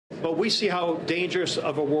But we see how dangerous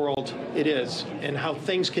of a world it is and how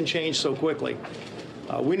things can change so quickly.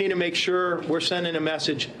 We need to make sure we're sending a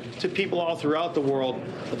message to people all throughout the world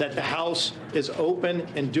that the House is open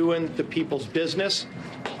and doing the people's business,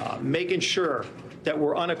 making sure that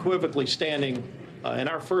we're unequivocally standing in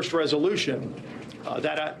our first resolution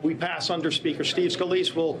that we pass under Speaker Steve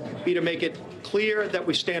Scalise will be to make it clear that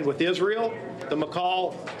we stand with Israel. The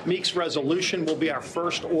McCall-Meeks resolution will be our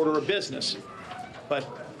first order of business. But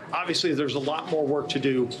obviously, there's a lot more work to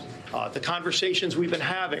do. The conversations we've been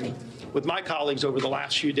having with my colleagues over the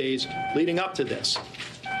last few days leading up to this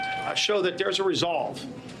show that there's a resolve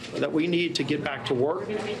that we need to get back to work.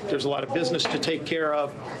 There's a lot of business to take care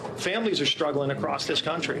of. Families are struggling across this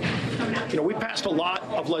country. You know, we passed a lot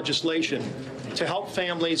of legislation to help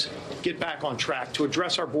families get back on track, to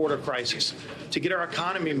address our border crisis, to get our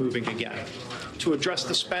economy moving again, to address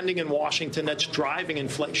the spending in Washington that's driving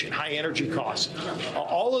inflation, high energy costs.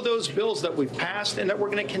 All of those bills that we've passed and that we're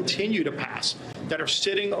going to continue to pass that are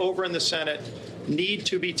sitting over in the Senate need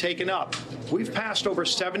to be taken up. We've passed over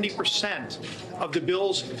 70% of the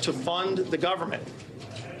bills to fund the government,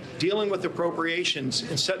 dealing with appropriations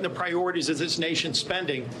and setting the priorities of this nation's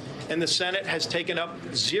spending, and the Senate has taken up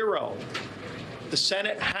zero. The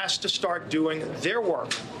Senate has to start doing their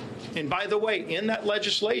work. And by the way, in that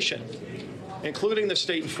legislation, including the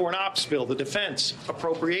State and Foreign Ops Bill, the Defense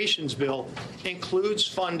Appropriations Bill, includes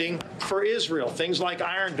funding for Israel, things like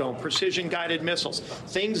Iron Dome, precision-guided missiles,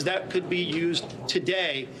 things that could be used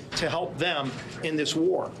today to help them in this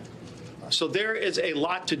war. So there is a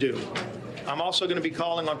lot to do. I'm also going to be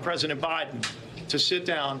calling on President Biden to sit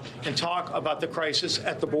down and talk about the crisis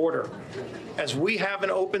at the border. As we have an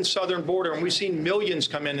open southern border, and we've seen millions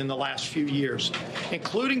come in the last few years,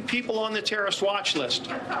 including people on the terrorist watch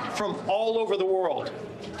list from all over the world.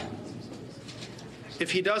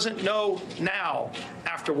 If he doesn't know now,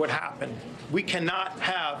 after what happened, we cannot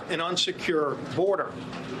have an unsecure border.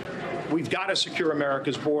 We've got to secure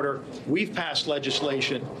America's border. We've passed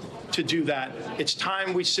legislation to do that. It's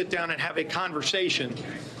time we sit down and have a conversation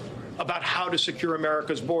about how to secure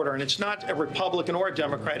America's border. And it's not a Republican or a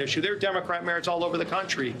Democrat issue. There are Democrat mayors all over the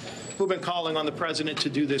country who've been calling on the president to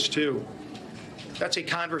do this too. That's a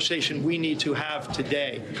conversation we need to have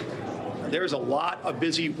today. There's a lot of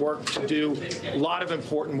busy work to do, a lot of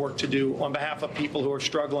important work to do on behalf of people who are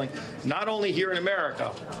struggling, not only here in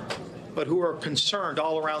America, but who are concerned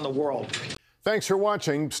all around the world. Thanks for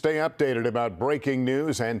watching. Stay updated about breaking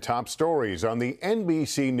news and top stories on the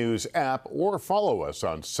NBC News app or follow us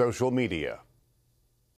on social media.